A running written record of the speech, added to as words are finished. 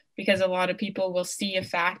because a lot of people will see a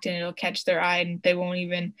fact and it'll catch their eye and they won't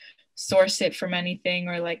even source it from anything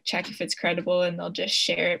or like check if it's credible, and they'll just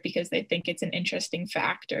share it because they think it's an interesting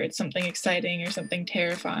fact or it's something exciting or something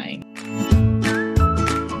terrifying.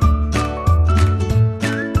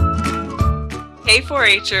 Hey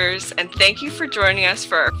 4-Hers, and thank you for joining us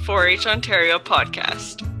for our 4-H Ontario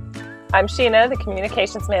podcast. I'm Sheena, the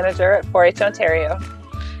Communications Manager at 4-H Ontario.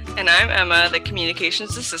 And I'm Emma, the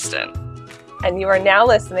Communications Assistant. And you are now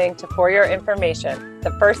listening to For Your Information,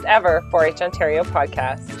 the first ever 4-H Ontario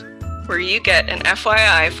podcast, where you get an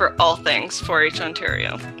FYI for all things 4-H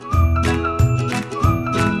Ontario.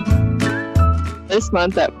 This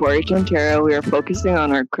month at 4-H Ontario, we are focusing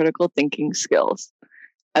on our critical thinking skills.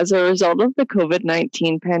 As a result of the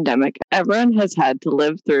COVID-19 pandemic, everyone has had to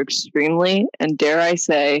live through extremely, and dare I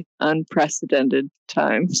say, unprecedented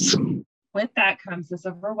times. With that comes this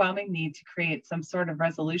overwhelming need to create some sort of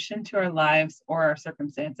resolution to our lives or our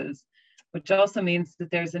circumstances, which also means that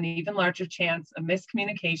there's an even larger chance of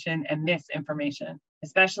miscommunication and misinformation,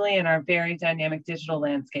 especially in our very dynamic digital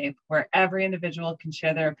landscape, where every individual can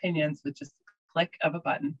share their opinions with just a click of a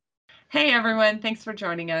button. Hey everyone, thanks for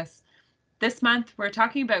joining us. This month, we're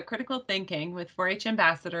talking about critical thinking with 4-H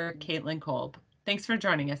Ambassador Caitlin Kolb. Thanks for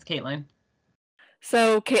joining us, Caitlin.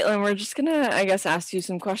 So, Caitlin, we're just going to, ask you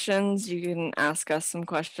some questions. You can ask us some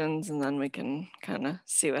questions, and then we can kind of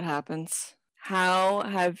see what happens. How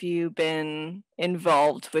have you been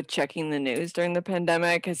involved with checking the news during the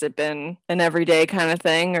pandemic? Has it been an everyday kind of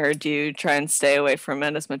thing, or do you try and stay away from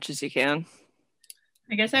it as much as you can?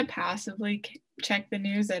 I guess I passively check the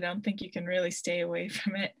news. I don't think you can really stay away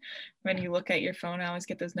from it. When you look at your phone, I always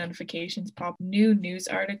get those notifications pop, new news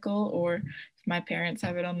article, or if my parents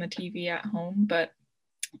have it on the TV at home. But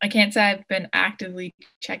I can't say I've been actively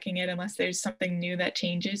checking it unless there's something new that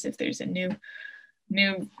changes. If there's a new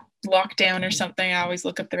lockdown or something, I always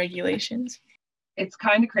look up the regulations. It's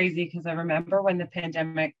kind of crazy because I remember when the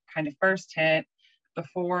pandemic kind of first hit,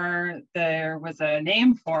 before there was a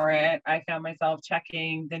name for it, I found myself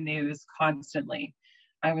checking the news constantly.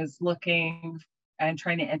 I was looking and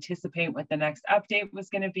trying to anticipate what the next update was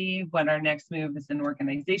going to be, what our next move as an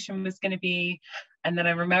organization was going to be. And then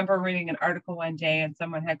I remember reading an article one day and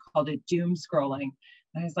someone had called it doom scrolling.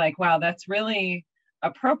 And I was like, wow, that's really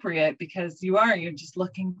appropriate, because you're just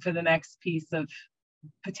looking for the next piece of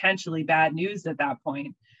potentially bad news at that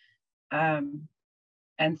point.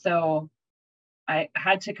 And so I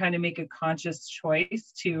had to kind of make a conscious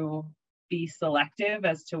choice to be selective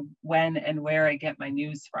as to when and where I get my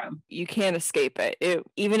news from. You can't escape it.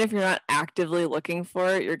 Even if you're not actively looking for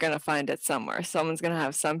it, you're going to find it somewhere. Someone's going to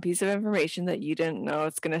have some piece of information that you didn't know.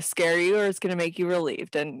 It's going to scare you or it's going to make you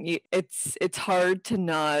relieved. And it's hard to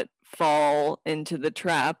not fall into the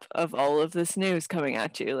trap of all of this news coming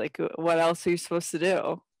at you. Like, what else are you supposed to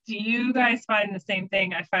do? Do you guys find the same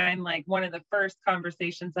thing? I find like one of the first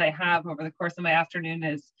conversations I have over the course of my afternoon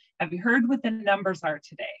is, have you heard what the numbers are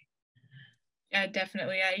today? Yeah,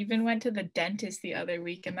 definitely. I even went to the dentist the other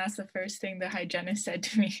week, and that's the first thing the hygienist said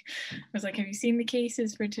to me. I was like, have you seen the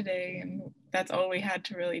cases for today? And that's all we had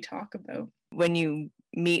to really talk about. When you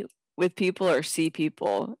meet with people or see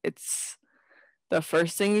people, it's the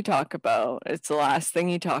first thing you talk about. It's the last thing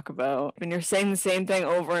you talk about. When you're saying the same thing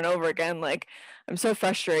over and over again, like, I'm so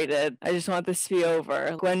frustrated. I just want this to be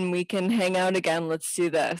over. When we can hang out again, let's do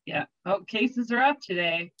this. Yeah. Oh, cases are up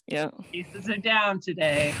today. Yeah. Cases are down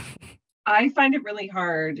today. I find it really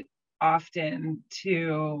hard often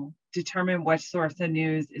to determine which source of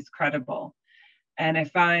news is credible. And I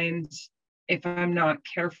find if I'm not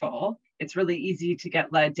careful, it's really easy to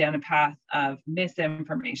get led down a path of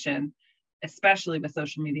misinformation, especially with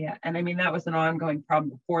social media. And I mean, that was an ongoing problem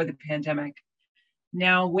before the pandemic.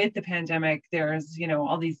 Now with the pandemic, there's,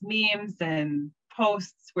 all these memes and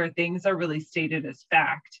posts where things are really stated as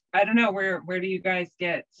fact. I don't know, where do you guys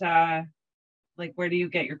get, where do you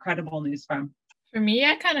get your credible news from? For me,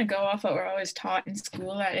 I kind of go off what we're always taught in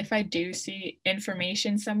school, that if I do see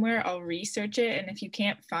information somewhere, I'll research it. And if you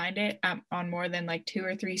can't find it on more than like 2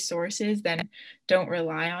 or 3 sources, then don't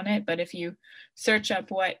rely on it. But if you search up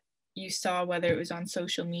what you saw, whether it was on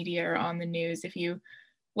social media or on the news, if you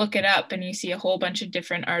look it up and you see a whole bunch of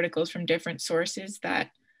different articles from different sources that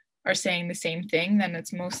are saying the same thing, then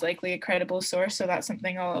it's most likely a credible source. So that's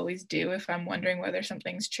something I'll always do if I'm wondering whether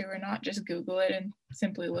something's true or not. Just Google it and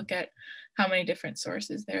simply look at how many different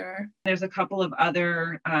sources there are. There's a couple of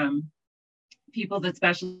other people that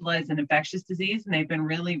specialize in infectious disease, and they've been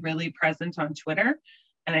really, really present on Twitter.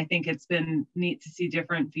 And I think it's been neat to see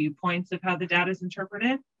different viewpoints of how the data is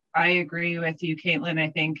interpreted. I agree with you, Caitlin.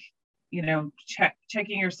 I think,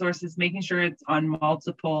 checking your sources, making sure it's on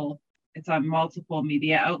multiple it's on multiple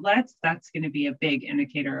media outlets, that's going to be a big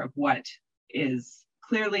indicator of what is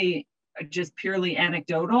clearly just purely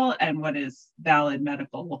anecdotal and what is valid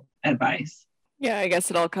medical advice. Yeah, I guess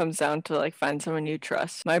it all comes down to like find someone you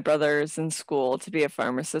trust. My brother is in school to be a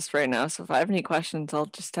pharmacist right now, so if I have any questions, I'll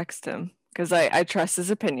just text him because I trust his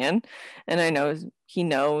opinion and I know he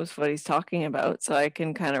knows what he's talking about, so I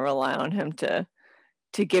can kind of rely on him to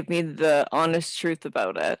give me the honest truth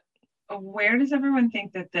about it. Where does everyone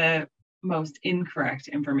think that the most incorrect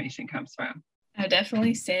information comes from? I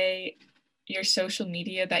definitely say your social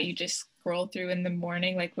media that you just scroll through in the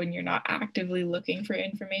morning, like when you're not actively looking for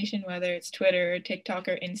information, whether it's Twitter or TikTok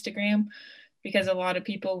or Instagram, because a lot of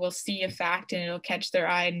people will see a fact and it'll catch their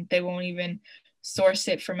eye and they won't even source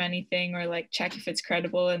it from anything or like check if it's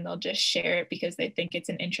credible, and they'll just share it because they think it's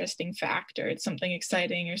an interesting fact or it's something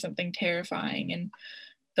exciting or something terrifying, and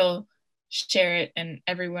they'll share it. And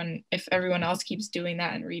if everyone else keeps doing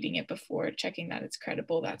that and reading it before checking that it's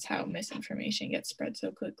credible, that's how misinformation gets spread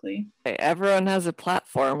so quickly. Everyone has a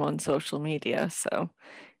platform on social media, so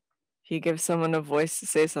if you give someone a voice to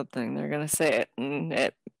say something, they're going to say it, and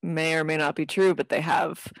it may or may not be true, but they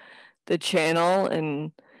have the channel,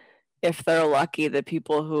 and if they're lucky, the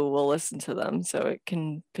people who will listen to them. So it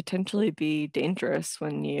can potentially be dangerous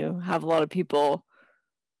when you have a lot of people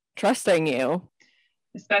trusting you.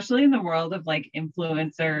 Especially in the world of like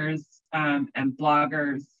influencers and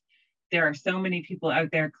bloggers, there are so many people out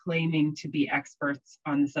there claiming to be experts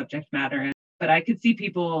on the subject matter. But I could see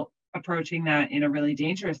people approaching that in a really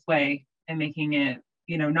dangerous way and making it,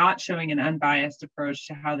 not showing an unbiased approach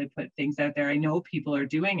to how they put things out there. I know people are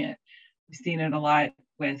doing it. We've seen it a lot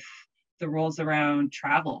with the rules around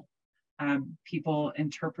travel. People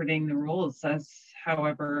interpreting the rules as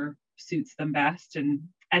however suits them best and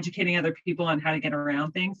educating other people on how to get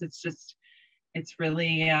around things. It's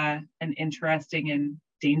really an interesting and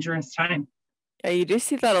dangerous time. Yeah, you do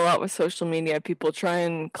see that a lot with social media. People try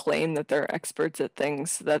and claim that they're experts at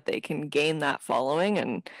things so that they can gain that following,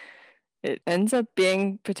 and it ends up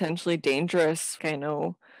being potentially dangerous. I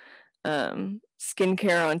know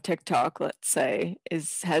skincare on TikTok, let's say,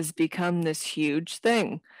 has become this huge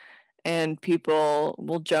thing. And people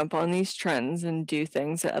will jump on these trends and do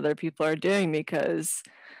things that other people are doing because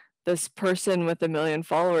this person with 1 million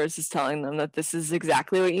followers is telling them that this is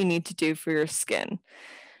exactly what you need to do for your skin.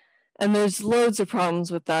 And there's loads of problems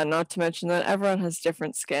with that, not to mention that everyone has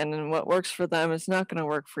different skin and what works for them is not going to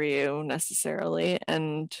work for you necessarily.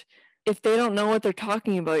 And if they don't know what they're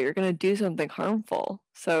talking about, you're going to do something harmful.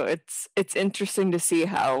 So it's interesting to see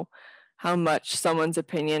how much someone's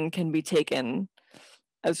opinion can be taken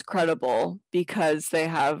as credible because they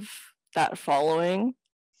have that following.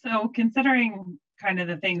 So considering kind of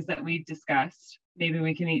the things that we've discussed, maybe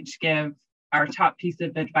we can each give our top piece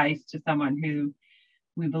of advice to someone who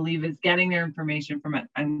we believe is getting their information from an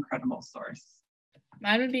uncredible source.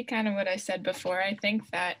 Mine would be kind of what I said before. I think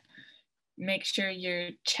that make sure you're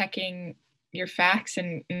checking your facts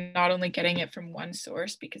and not only getting it from one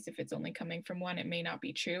source, because if it's only coming from one, it may not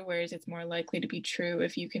be true, whereas it's more likely to be true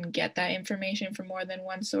if you can get that information from more than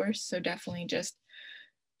one source. So definitely just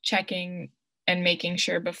checking and making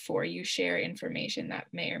sure before you share information that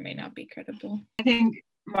may or may not be credible. I think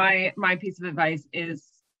my piece of advice is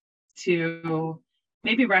to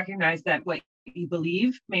maybe recognize that what you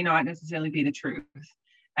believe may not necessarily be the truth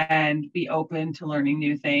and be open to learning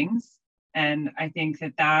new things. And I think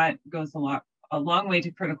that goes a long way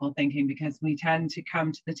to critical thinking, because we tend to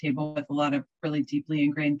come to the table with a lot of really deeply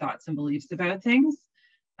ingrained thoughts and beliefs about things.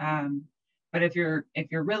 But if you're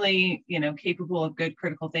really, capable of good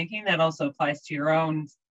critical thinking, that also applies to your own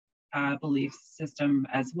belief system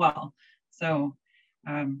as well. So,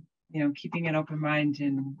 keeping an open mind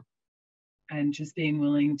and just being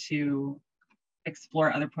willing to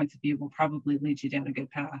explore other points of view will probably lead you down a good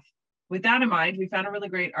path. With that in mind, we found a really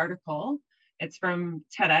great article. It's from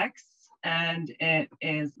TEDx, and it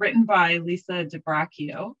is written by Lisa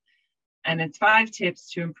DeBracchio, and it's 5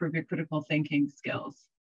 tips to improve your critical thinking skills.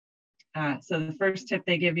 So the first tip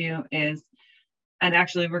they give you is, and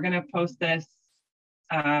actually we're going to post this,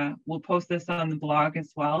 we'll post this on the blog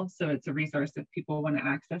as well, so it's a resource if people want to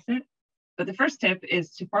access it. But the first tip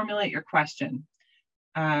is to formulate your question.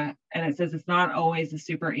 And it says it's not always a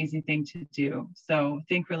super easy thing to do. So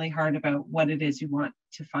think really hard about what it is you want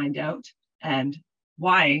to find out and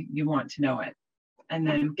why you want to know it. And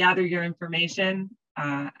then gather your information.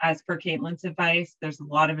 As per Caitlin's advice, there's a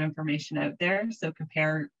lot of information out there. So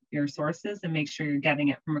compare your sources and make sure you're getting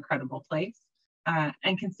it from a credible place.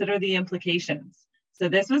 And consider the implications. So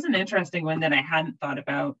this was an interesting one that I hadn't thought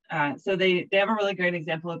about. So they have a really great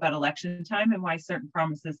example about election time and why certain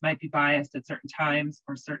promises might be biased at certain times,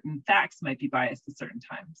 or certain facts might be biased at certain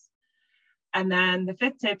times. And then the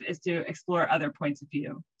fifth tip is to explore other points of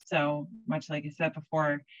view. So much like I said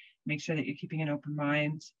before, make sure that you're keeping an open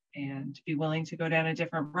mind and be willing to go down a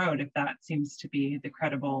different road if that seems to be the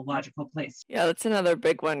credible, logical place. Yeah, that's another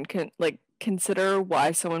big one. Consider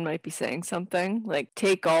why someone might be saying something. Like,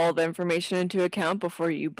 take all the information into account before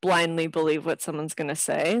you blindly believe what someone's going to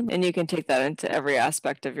say. And you can take that into every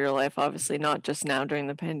aspect of your life, obviously, not just now during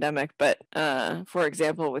the pandemic, but for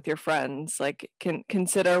example, with your friends, like,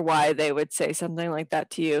 consider why they would say something like that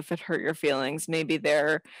to you if it hurt your feelings. Maybe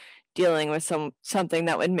they're dealing with something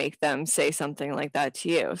that would make them say something like that to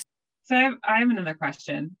you. So I have another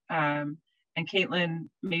question. And Caitlin,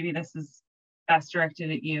 maybe this is best directed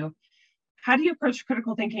at you. How do you approach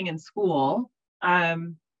critical thinking in school? Not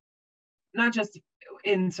just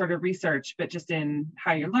in sort of research, but just in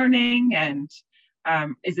how you're learning? And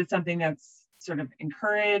is it something that's sort of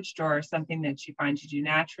encouraged or something that you find you do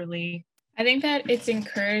naturally? I think that it's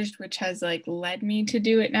encouraged, which has like led me to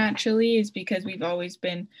do it naturally, is because we've always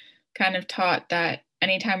been kind of taught that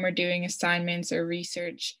anytime we're doing assignments or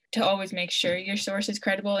research, to always make sure your source is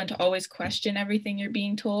credible and to always question everything you're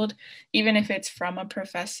being told, even if it's from a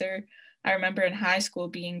professor. I remember in high school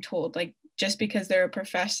being told, like, just because they're a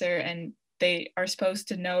professor and they are supposed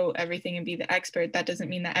to know everything and be the expert, that doesn't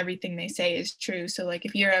mean that everything they say is true. So like,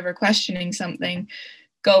 if you're ever questioning something,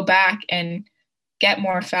 go back and get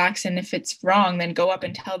more facts, and if it's wrong, then go up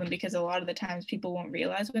and tell them, because a lot of the times people won't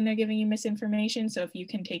realize when they're giving you misinformation. So if you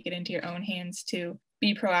can take it into your own hands to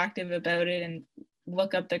be proactive about it and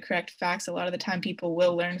look up the correct facts, a lot of the time people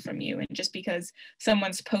will learn from you. And just because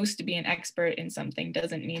someone's supposed to be an expert in something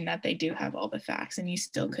doesn't mean that they do have all the facts, and you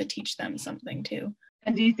still could teach them something too.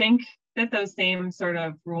 And do you think that those same sort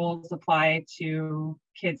of rules apply to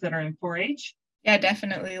kids that are in 4-H? Yeah,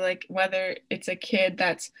 definitely. Like, whether it's a kid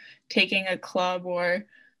that's taking a club or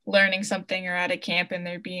learning something, or at a camp and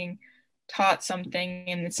they're being taught something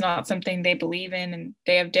and it's not something they believe in and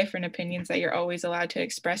they have different opinions, that you're always allowed to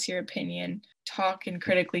express your opinion, talk and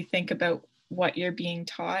critically think about what you're being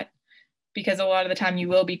taught, because a lot of the time you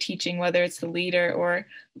will be teaching, whether it's the leader or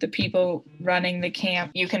the people running the camp,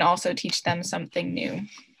 you can also teach them something new.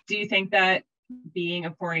 Do you think that being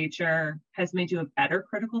a 4-H'er has made you a better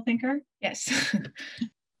critical thinker? Yes.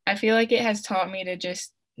 I feel like it has taught me to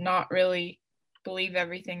just not really believe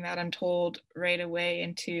everything that I'm told right away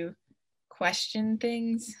and to question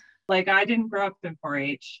things. Like, I didn't grow up in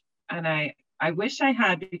 4-H, and I wish I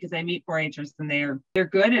had, because I meet 4-H'ers and they're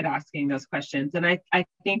good at asking those questions. And I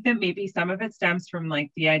think that maybe some of it stems from like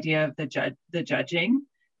the idea of the judging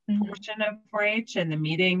portion of 4-H and the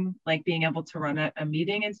meeting, like being able to run a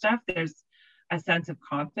meeting and stuff. There's a sense of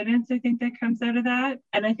confidence, I think, that comes out of that.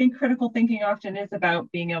 And I think critical thinking often is about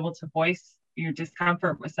being able to voice your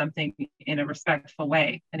discomfort with something in a respectful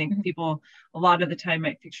way. I think people a lot of the time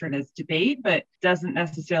might picture it as debate, but doesn't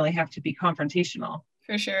necessarily have to be confrontational.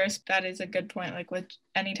 For sure. That is a good point. Like, with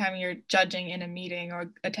anytime you're judging in a meeting or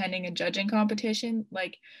attending a judging competition,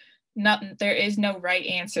 like, there is no right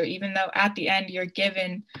answer, even though at the end you're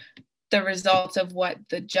given the results of what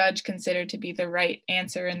the judge considered to be the right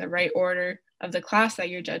answer in the right order of the class that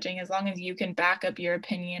you're judging. As long as you can back up your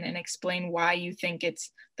opinion and explain why you think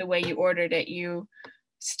it's the way you ordered it, you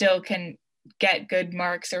still can get good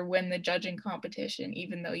marks or win the judging competition,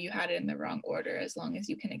 even though you had it in the wrong order, as long as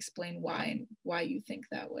you can explain why and why you think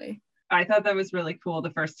that way. I thought that was really cool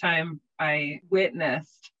the first time I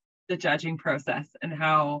witnessed the judging process and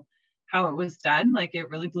how it was done. Like,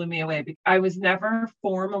 it really blew me away. I was never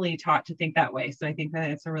formally taught to think that way. So I think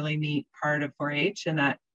that it's a really neat part of 4-H, and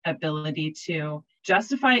that ability to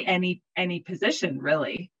justify any position,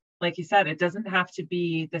 really. Like you said, it doesn't have to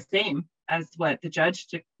be the same as what the judge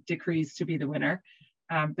decrees to be the winner,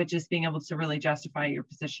 but just being able to really justify your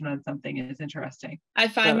position on something is interesting. I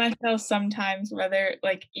find myself sometimes, whether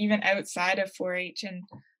like even outside of 4-H, and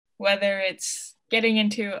whether it's getting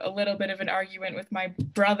into a little bit of an argument with my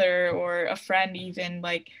brother or a friend, even,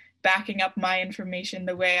 like, backing up my information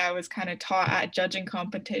the way I was kind of taught at judging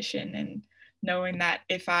competition, and knowing that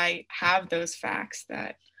if I have those facts,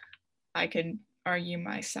 that I can argue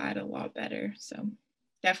my side a lot better. So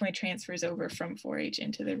definitely transfers over from 4-H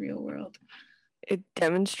into the real world. It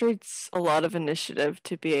demonstrates a lot of initiative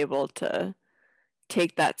to be able to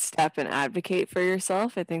take that step and advocate for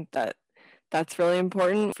yourself. I think that that's really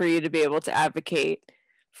important for you to be able to advocate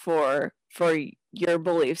for your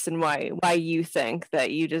beliefs and why you think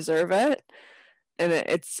that you deserve it. And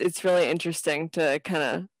it's really interesting to kind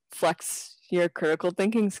of flex your critical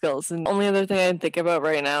thinking skills. And the only other thing I think about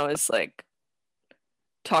right now is like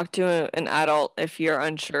talk to an adult if you're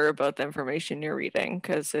unsure about the information you're reading,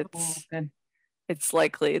 because it's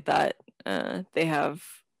likely that they have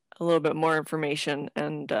a little bit more information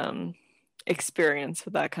and experience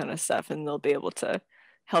with that kind of stuff, and they'll be able to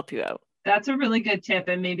help you out. That's a really good tip.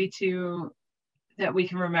 And maybe too, that we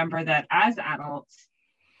can remember that as adults,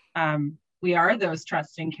 we are those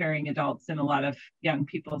trusting, caring adults in a lot of young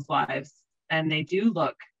people's lives. And they do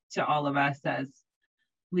look to all of us as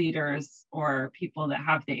leaders or people that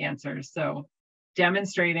have the answers. So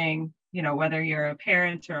demonstrating, whether you're a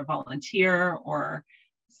parent or a volunteer or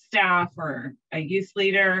staff or a youth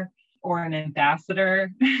leader or an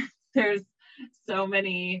ambassador, there's so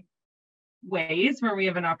many ways where we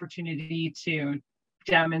have an opportunity to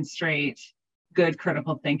demonstrate good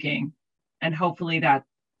critical thinking. And hopefully that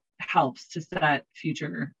helps to set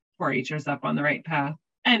future 4-Hers up on the right path,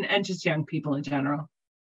 and just young people in general.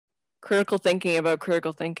 Critical thinking about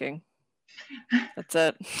critical thinking. That's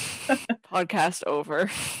it. Podcast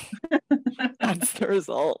over. That's the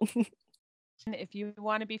result. If you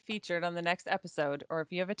want to be featured on the next episode, or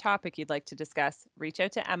if you have a topic you'd like to discuss, reach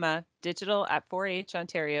out to Emma,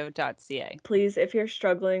 digital@4hontario.ca. Please, if you're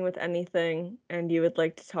struggling with anything and you would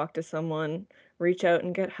like to talk to someone, reach out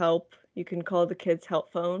and get help. You can call the Kids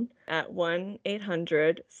Help Phone at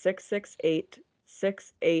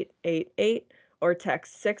 1-800-668-6888 or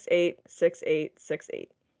text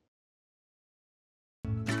 686868.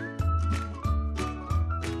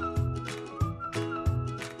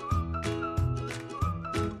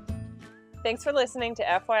 Thanks for listening to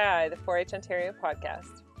FYI, the 4-H Ontario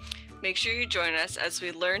podcast. Make sure you join us as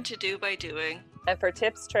we learn to do by doing. And for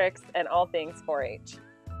tips, tricks, and all things 4-H.